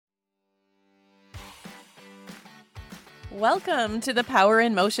Welcome to the Power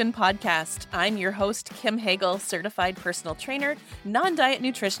in Motion podcast. I'm your host, Kim Hagel, certified personal trainer, non-diet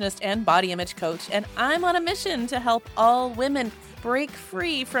nutritionist, and body image coach, and I'm on a mission to help all women break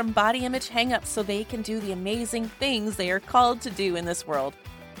free from body image hangups so they can do the amazing things they are called to do in this world.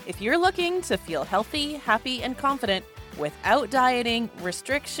 If you're looking to feel healthy, happy, and confident without dieting,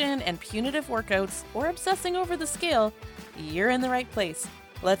 restriction, and punitive workouts, or obsessing over the scale, you're in the right place.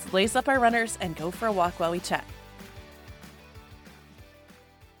 Let's lace up our runners and go for a walk while we chat.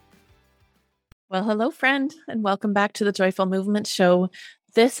 Well, hello, friend, and welcome back to the Joyful Movement Show.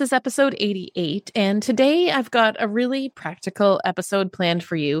 This is episode 88, and today I've got a really practical episode planned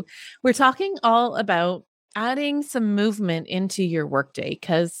for you. We're talking all about adding some movement into your workday,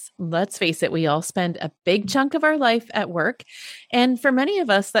 because let's face it, we all spend a big chunk of our life at work, and for many of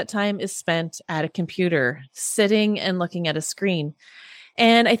us, that time is spent at a computer, sitting and looking at a screen.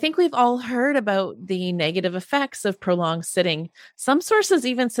 And I think we've all heard about the negative effects of prolonged sitting. Some sources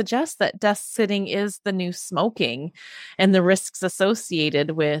even suggest that desk sitting is the new smoking, and the risks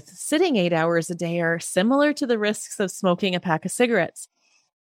associated with sitting 8 hours a day are similar to the risks of smoking a pack of cigarettes.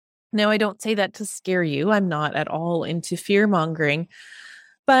 Now, I don't say that to scare you. I'm not at all into fear-mongering,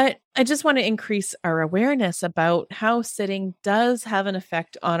 but I just want to increase our awareness about how sitting does have an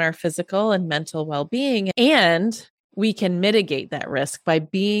effect on our physical and mental well-being, and we can mitigate that risk by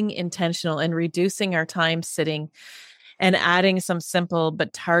being intentional and reducing our time sitting and adding some simple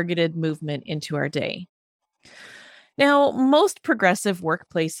but targeted movement into our day. Now, most progressive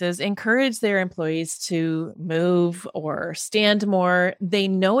workplaces encourage their employees to move or stand more. They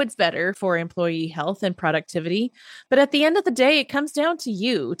know it's better for employee health and productivity, but at the end of the day, it comes down to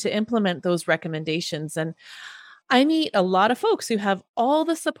you to implement those recommendations. And I meet a lot of folks who have all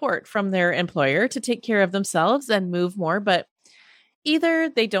the support from their employer to take care of themselves and move more, but either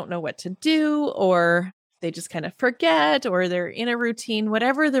they don't know what to do, or they just kind of forget, or they're in a routine,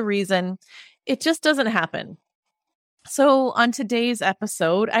 whatever the reason, it just doesn't happen. So on today's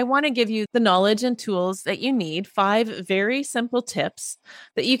episode, I want to give you the knowledge and tools that you need, 5 very simple tips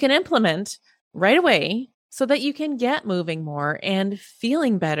that you can implement right away so that you can get moving more and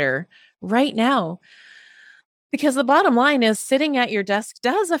feeling better right now. Because the bottom line is sitting at your desk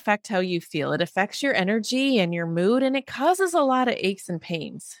does affect how you feel. It affects your energy and your mood, and it causes a lot of aches and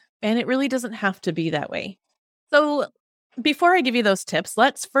pains. And it really doesn't have to be that way. So before I give you those tips,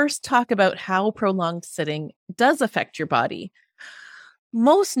 let's first talk about how prolonged sitting does affect your body.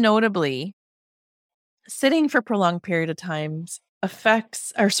 Most notably, sitting for a prolonged period of time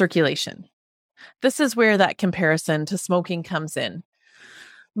affects our circulation. This is where that comparison to smoking comes in.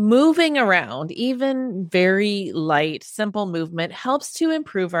 Moving around, even very light, simple movement, helps to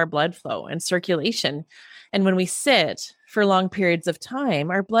improve our blood flow and circulation. And when we sit for long periods of time,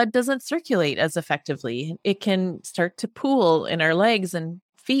 our blood doesn't circulate as effectively. It can start to pool in our legs and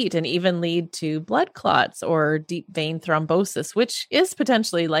feet and even lead to blood clots or deep vein thrombosis, which is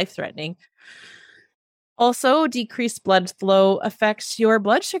potentially life-threatening. Also, decreased blood flow affects your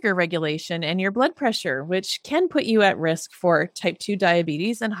blood sugar regulation and your blood pressure, which can put you at risk for type 2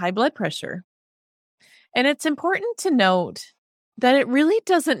 diabetes and high blood pressure. And it's important to note that it really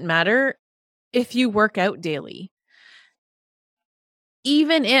doesn't matter if you work out daily.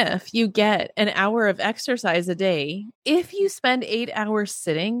 Even if you get an hour of exercise a day, if you spend 8 hours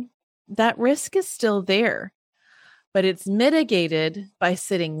sitting, that risk is still there. But it's mitigated by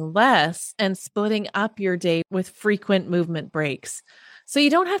sitting less and splitting up your day with frequent movement breaks. So you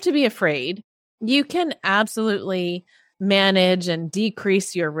don't have to be afraid. You can absolutely manage and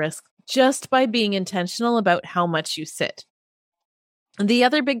decrease your risk just by being intentional about how much you sit. The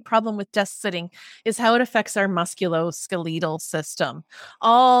other big problem with desk sitting is how it affects our musculoskeletal system.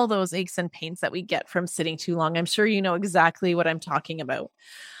 All those aches and pains that we get from sitting too long. I'm sure you know exactly what I'm talking about.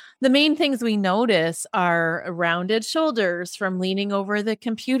 The main things we notice are rounded shoulders from leaning over the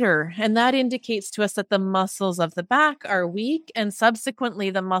computer, and that indicates to us that the muscles of the back are weak, and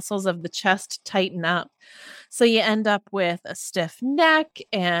subsequently the muscles of the chest tighten up. So you end up with a stiff neck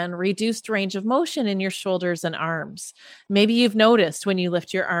and reduced range of motion in your shoulders and arms. Maybe you've noticed when you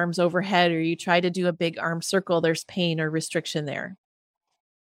lift your arms overhead or you try to do a big arm circle, there's pain or restriction there.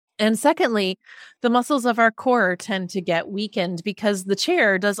 And secondly, the muscles of our core tend to get weakened because the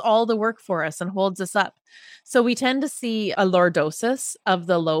chair does all the work for us and holds us up. So we tend to see a lordosis of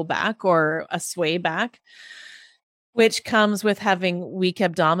the low back or a sway back, which comes with having weak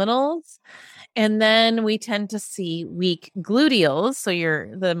abdominals. And then we tend to see weak gluteals, so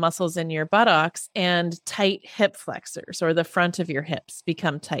the muscles in your buttocks, and tight hip flexors, or the front of your hips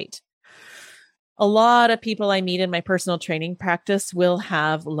become tight. A lot of people I meet in my personal training practice will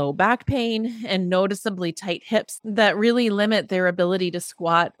have low back pain and noticeably tight hips that really limit their ability to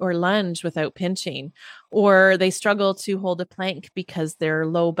squat or lunge without pinching, or they struggle to hold a plank because their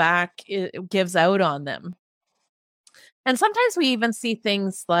low back gives out on them. And sometimes we even see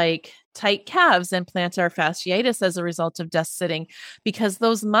things like tight calves and plantar fasciitis as a result of desk sitting because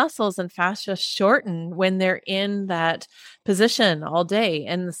those muscles and fascia shorten when they're in that position all day.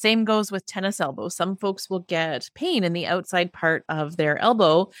 And the same goes with tennis elbow. Some folks will get pain in the outside part of their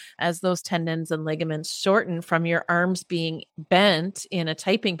elbow as those tendons and ligaments shorten from your arms being bent in a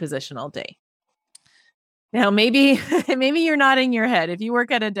typing position all day. Now, maybe maybe you're nodding your head. If you work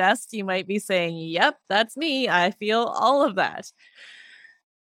at a desk, you might be saying, "Yep, that's me. I feel all of that."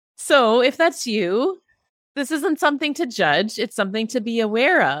 So, if that's you, this isn't something to judge. It's something to be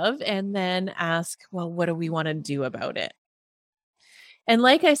aware of and then ask, "Well, what do we want to do about it?" And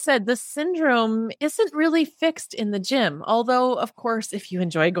like I said, the syndrome isn't really fixed in the gym. Although, of course, if you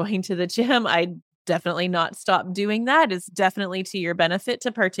enjoy going to the gym, I'd definitely not stop doing that. It's definitely to your benefit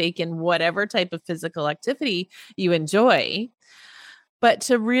to partake in whatever type of physical activity you enjoy. But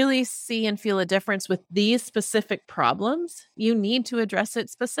to really see and feel a difference with these specific problems, you need to address it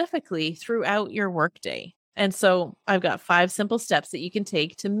specifically throughout your workday. And so I've got 5 simple steps that you can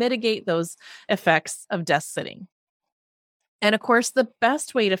take to mitigate those effects of desk sitting. And of course, the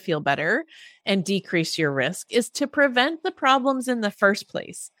best way to feel better and decrease your risk is to prevent the problems in the first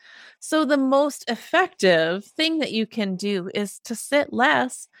place. So, the most effective thing that you can do is to sit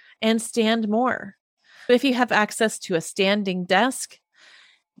less and stand more. If you have access to a standing desk,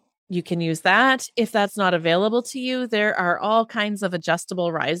 you can use that. If that's not available to you, there are all kinds of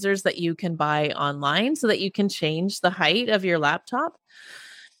adjustable risers that you can buy online so that you can change the height of your laptop.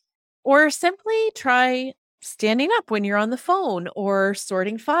 Or simply try standing up when you're on the phone or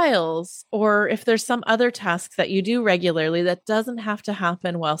sorting files, or if there's some other task that you do regularly that doesn't have to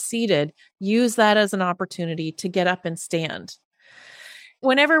happen while seated, use that as an opportunity to get up and stand.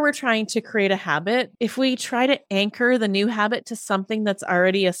 Whenever we're trying to create a habit, if we try to anchor the new habit to something that's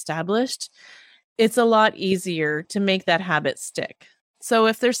already established, it's a lot easier to make that habit stick. So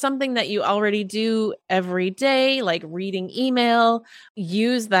if there's something that you already do every day, like reading email,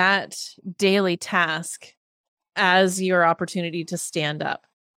 use that daily task as your opportunity to stand up.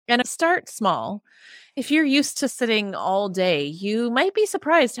 And start small. If you're used to sitting all day, you might be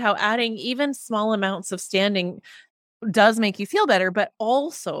surprised how adding even small amounts of standing does make you feel better, but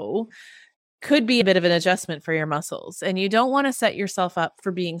also could be a bit of an adjustment for your muscles. And you don't want to set yourself up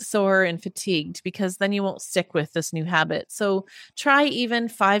for being sore and fatigued because then you won't stick with this new habit. So try even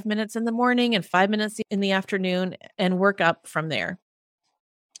 5 minutes in the morning and 5 minutes in the afternoon and work up from there.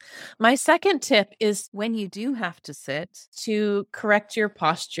 My second tip is when you do have to sit, to correct your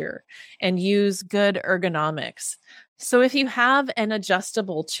posture and use good ergonomics. So if you have an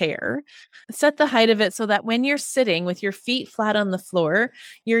adjustable chair, set the height of it so that when you're sitting with your feet flat on the floor,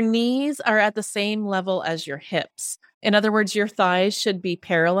 your knees are at the same level as your hips. In other words, your thighs should be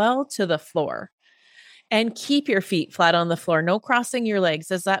parallel to the floor. And keep your feet flat on the floor. No crossing your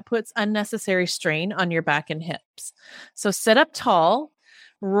legs, as that puts unnecessary strain on your back and hips. So sit up tall.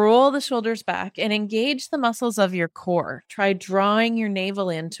 Roll the shoulders back and engage the muscles of your core. Try drawing your navel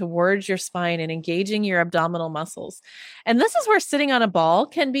in towards your spine and engaging your abdominal muscles. And this is where sitting on a ball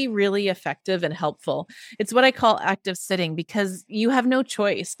can be really effective and helpful. It's what I call active sitting because you have no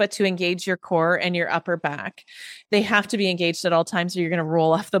choice but to engage your core and your upper back. They have to be engaged at all times or you're going to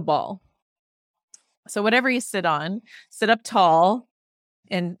roll off the ball. So whatever you sit on, sit up tall,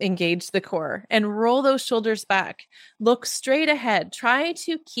 and engage the core and roll those shoulders back. Look straight ahead. Try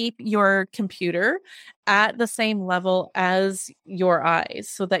to keep your computer at the same level as your eyes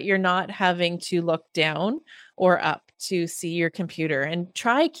so that you're not having to look down or up to see your computer. And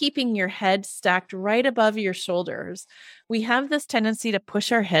try keeping your head stacked right above your shoulders. We have this tendency to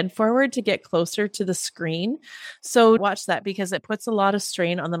push our head forward to get closer to the screen. So watch that because it puts a lot of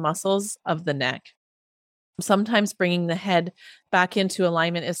strain on the muscles of the neck. Sometimes bringing the head back into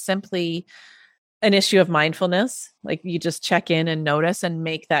alignment is simply an issue of mindfulness. Like you just check in and notice and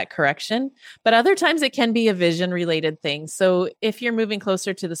make that correction. But other times it can be a vision related thing. So if you're moving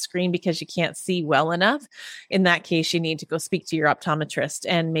closer to the screen because you can't see well enough, in that case, you need to go speak to your optometrist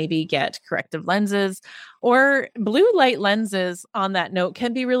and maybe get corrective lenses or blue light lenses. On that note,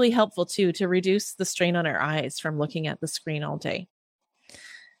 can be really helpful too, to reduce the strain on our eyes from looking at the screen all day.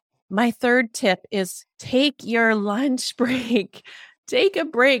 My third tip is take your lunch break. Take a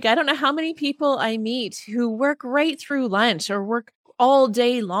break. I don't know how many people I meet who work right through lunch or work all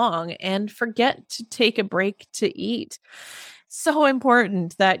day long and forget to take a break to eat. So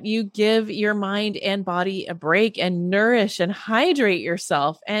important that you give your mind and body a break and nourish and hydrate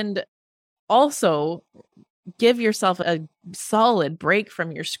yourself, and also give yourself a solid break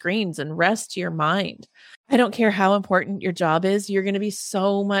from your screens and rest your mind. I don't care how important your job is, you're going to be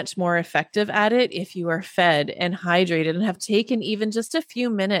so much more effective at it if you are fed and hydrated and have taken even just a few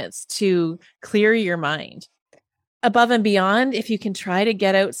minutes to clear your mind. Above and beyond, if you can try to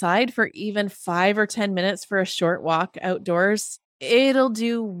get outside for even 5 or 10 minutes for a short walk outdoors, it'll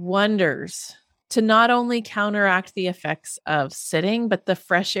do wonders to not only counteract the effects of sitting, but the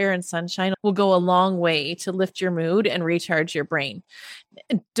fresh air and sunshine will go a long way to lift your mood and recharge your brain.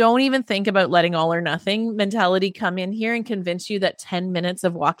 Don't even think about letting all or nothing mentality come in here and convince you that 10 minutes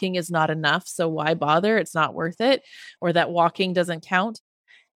of walking is not enough. So why bother? It's not worth it, or that walking doesn't count.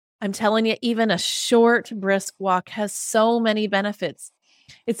 I'm telling you, even a short, brisk walk has so many benefits.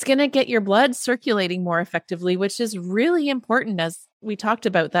 It's going to get your blood circulating more effectively, which is really important, as we talked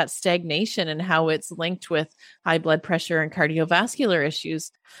about that stagnation and how it's linked with high blood pressure and cardiovascular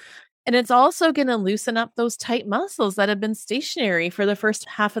issues. And it's also going to loosen up those tight muscles that have been stationary for the first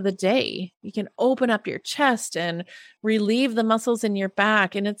half of the day. You can open up your chest and relieve the muscles in your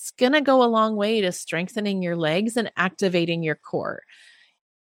back, and it's going to go a long way to strengthening your legs and activating your core.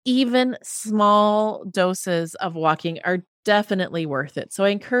 Even small doses of walking are definitely worth it. So I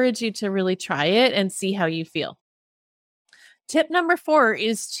encourage you to really try it and see how you feel. Tip number 4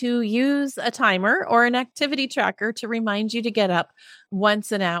 is to use a timer or an activity tracker to remind you to get up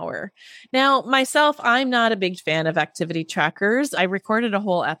once an hour. Now, myself, I'm not a big fan of activity trackers. I recorded a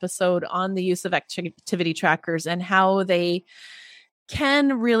whole episode on the use of activity trackers and how they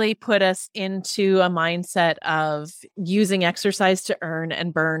can really put us into a mindset of using exercise to earn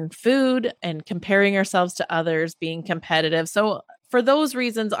and burn food and comparing ourselves to others, being competitive. So for those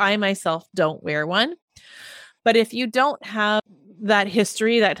reasons, I myself don't wear one. But if you don't have that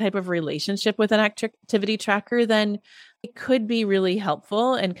history, that type of relationship with an activity tracker, then it could be really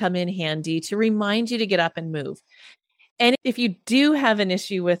helpful and come in handy to remind you to get up and move. And if you do have an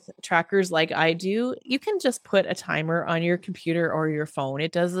issue with trackers like I do, you can just put a timer on your computer or your phone.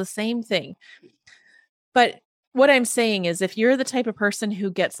 It does the same thing. But what I'm saying is, if you're the type of person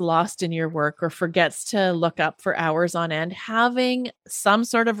who gets lost in your work or forgets to look up for hours on end, having some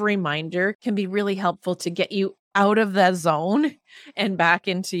sort of reminder can be really helpful to get you out of that zone and back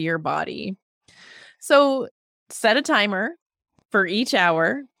into your body. So set a timer for each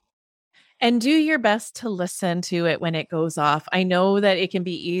hour and do your best to listen to it when it goes off. I know that it can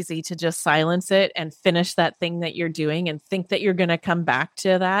be easy to just silence it and finish that thing that you're doing and think that you're going to come back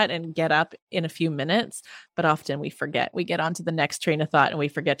to that and get up in a few minutes. But often we forget. We get onto the next train of thought and we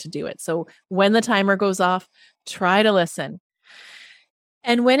forget to do it. So when the timer goes off, try to listen.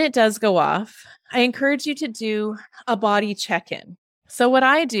 And when it does go off, I encourage you to do a body check-in. So what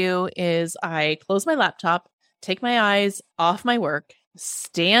I do is I close my laptop, take my eyes off my work,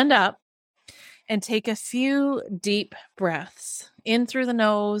 stand up, and take a few deep breaths in through the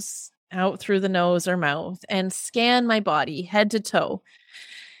nose, out through the nose or mouth, and scan my body head to toe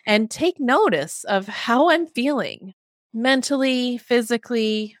and take notice of how I'm feeling mentally,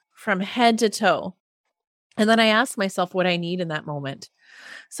 physically, from head to toe. And then I ask myself what I need in that moment.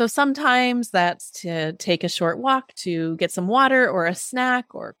 So sometimes that's to take a short walk to get some water or a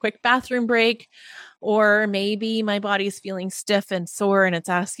snack or a quick bathroom break. Or maybe my body's feeling stiff and sore and it's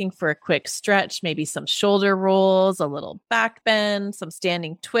asking for a quick stretch, maybe some shoulder rolls, a little back bend, some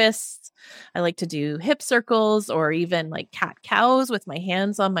standing twists. I like to do hip circles or even like cat cows with my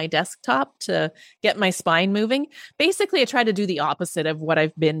hands on my desktop to get my spine moving. Basically, I try to do the opposite of what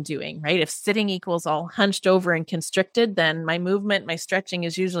I've been doing, right? If sitting equals all hunched over and constricted, then my movement, my stretching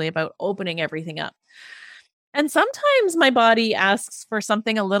is usually about opening everything up. And sometimes my body asks for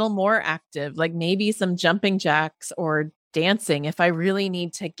something a little more active, like maybe some jumping jacks or dancing if I really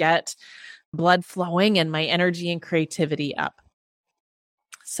need to get blood flowing and my energy and creativity up.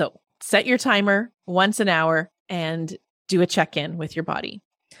 So set your timer once an hour and do a check-in with your body.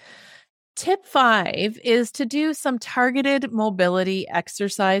 Tip 5 is to do some targeted mobility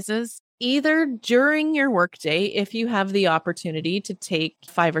exercises, either during your workday, if you have the opportunity to take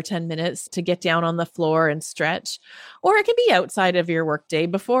 5 or 10 minutes to get down on the floor and stretch, or it can be outside of your workday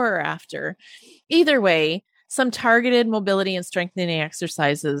before or after. Either way, some targeted mobility and strengthening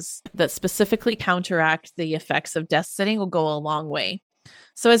exercises that specifically counteract the effects of desk sitting will go a long way.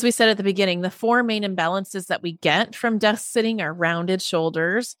 So as we said at the beginning, the 4 main imbalances that we get from desk sitting are rounded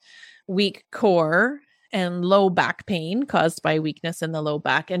shoulders, weak core, and low back pain caused by weakness in the low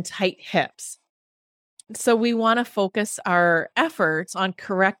back, and tight hips. So we want to focus our efforts on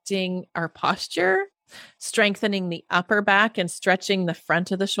correcting our posture strengthening the upper back and stretching the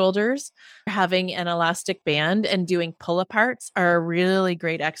front of the shoulders. Having an elastic band and doing pull aparts are a really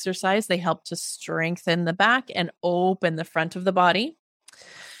great exercise. They help to strengthen the back and open the front of the body.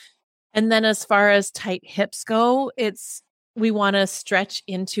 And then as far as tight hips go, we want to stretch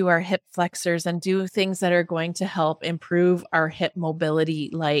into our hip flexors and do things that are going to help improve our hip mobility,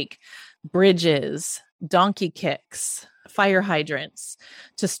 like bridges, donkey kicks, fire hydrants,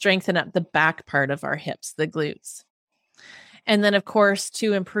 to strengthen up the back part of our hips, the glutes. And then, of course,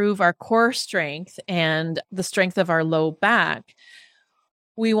 to improve our core strength and the strength of our low back,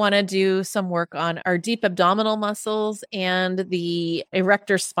 we want to do some work on our deep abdominal muscles and the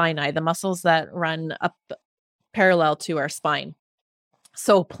erector spinae, the muscles that run up parallel to our spine.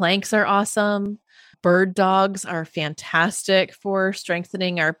 So planks are awesome. Bird dogs are fantastic for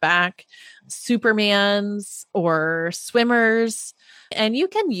strengthening our back. Supermans or swimmers. And you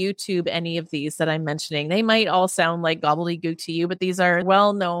can YouTube any of these that I'm mentioning. They might all sound like gobbledygook to you, but these are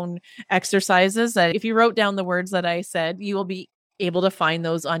well-known exercises that if you wrote down the words that I said, you will be able to find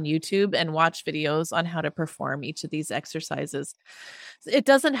those on YouTube and watch videos on how to perform each of these exercises. It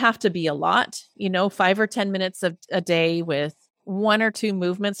doesn't have to be a lot, 5 or 10 minutes a day with 1 or 2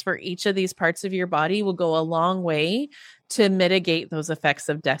 movements for each of these parts of your body will go a long way to mitigate those effects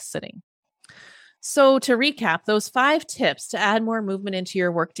of desk sitting. So to recap, those 5 tips to add more movement into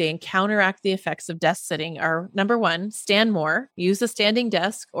your workday and counteract the effects of desk sitting are: number 1, stand more, use a standing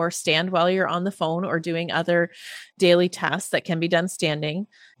desk or stand while you're on the phone or doing other daily tasks that can be done standing.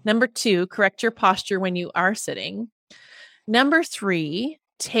 Number 2, correct your posture when you are sitting. Number 3,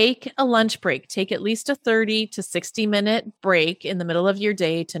 take a lunch break. Take at least a 30 to 60-minute break in the middle of your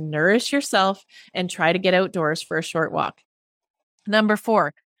day to nourish yourself and try to get outdoors for a short walk. Number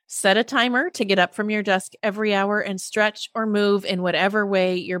 4, set a timer to get up from your desk every hour and stretch or move in whatever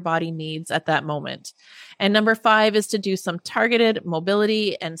way your body needs at that moment. And number 5 is to do some targeted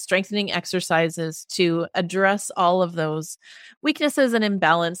mobility and strengthening exercises to address all of those weaknesses and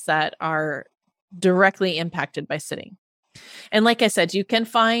imbalance that are directly impacted by sitting. And like I said, you can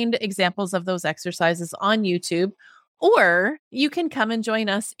find examples of those exercises on YouTube, or you can come and join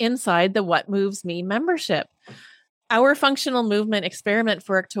us inside the What Moves Me membership. Our functional movement experiment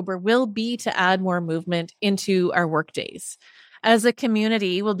for October will be to add more movement into our work days. As a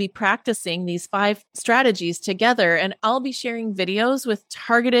community, we'll be practicing these 5 strategies together, and I'll be sharing videos with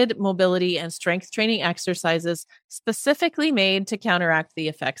targeted mobility and strength training exercises specifically made to counteract the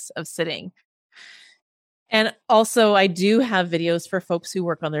effects of sitting. And also, I do have videos for folks who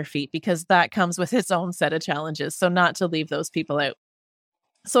work on their feet because that comes with its own set of challenges. So not to leave those people out.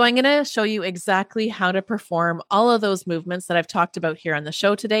 So I'm going to show you exactly how to perform all of those movements that I've talked about here on the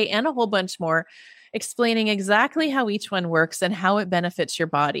show today and a whole bunch more, explaining exactly how each one works and how it benefits your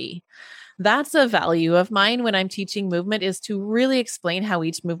body. That's a value of mine when I'm teaching movement, is to really explain how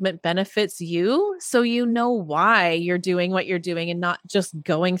each movement benefits you so you know why you're doing what you're doing and not just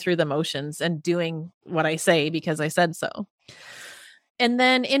going through the motions and doing what I say because I said so. And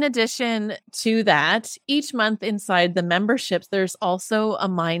then in addition to that, each month inside the memberships, there's also a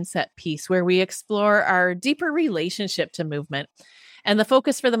mindset piece where we explore our deeper relationship to movement. And the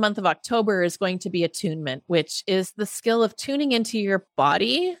focus for the month of October is going to be attunement, which is the skill of tuning into your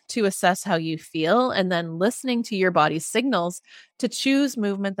body to assess how you feel and then listening to your body's signals to choose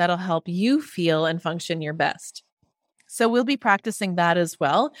movement that'll help you feel and function your best. So we'll be practicing that as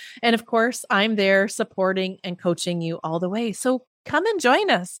well. And of course, I'm there supporting and coaching you all the way. So come and join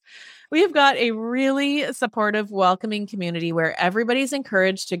us. We've got a really supportive, welcoming community where everybody's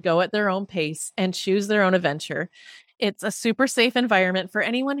encouraged to go at their own pace and choose their own adventure. It's a super safe environment for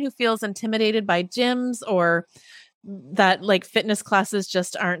anyone who feels intimidated by gyms or that like fitness classes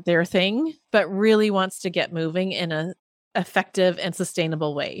just aren't their thing, but really wants to get moving in an effective and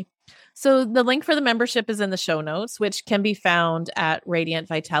sustainable way. So the link for the membership is in the show notes, which can be found at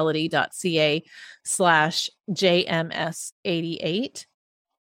radiantvitality.ca/JMS88.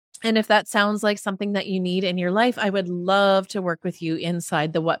 And if that sounds like something that you need in your life, I would love to work with you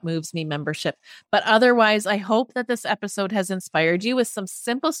inside the What Moves Me membership. But otherwise, I hope that this episode has inspired you with some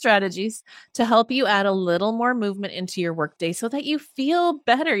simple strategies to help you add a little more movement into your workday so that you feel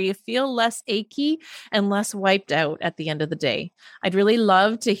better, you feel less achy and less wiped out at the end of the day. I'd really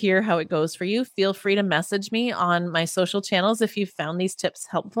love to hear how it goes for you. Feel free to message me on my social channels if you found these tips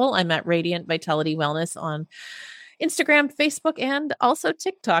helpful. I'm at Radiant Vitality Wellness on Instagram, Facebook, and also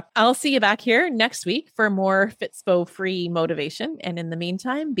TikTok. I'll see you back here next week for more Fitspo free motivation. And in the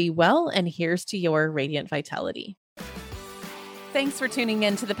meantime, be well, and here's to your radiant vitality. Thanks for tuning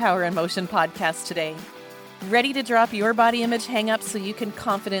in to the Power in Motion podcast today. Ready to drop your body image hangups so you can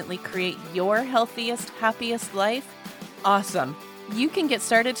confidently create your healthiest, happiest life? Awesome. You can get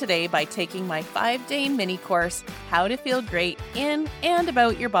started today by taking my 5-day mini course, How to Feel Great in and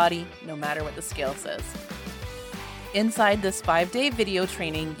About Your Body, no matter what the scale says. Inside this 5-day video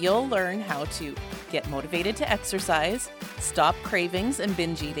training, you'll learn how to get motivated to exercise, stop cravings and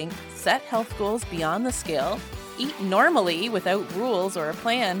binge eating, set health goals beyond the scale, eat normally without rules or a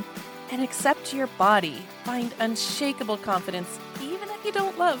plan, and accept your body. Find unshakable confidence even if you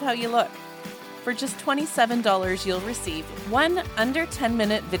don't love how you look. For just $27, you'll receive one under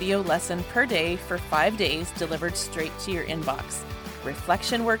 10-minute video lesson per day for 5 days delivered straight to your inbox,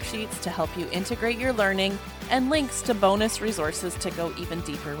 reflection worksheets to help you integrate your learning, and links to bonus resources to go even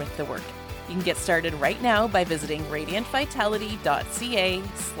deeper with the work. You can get started right now by visiting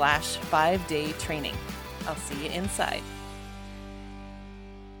radiantvitality.ca/5-day training. I'll see you inside.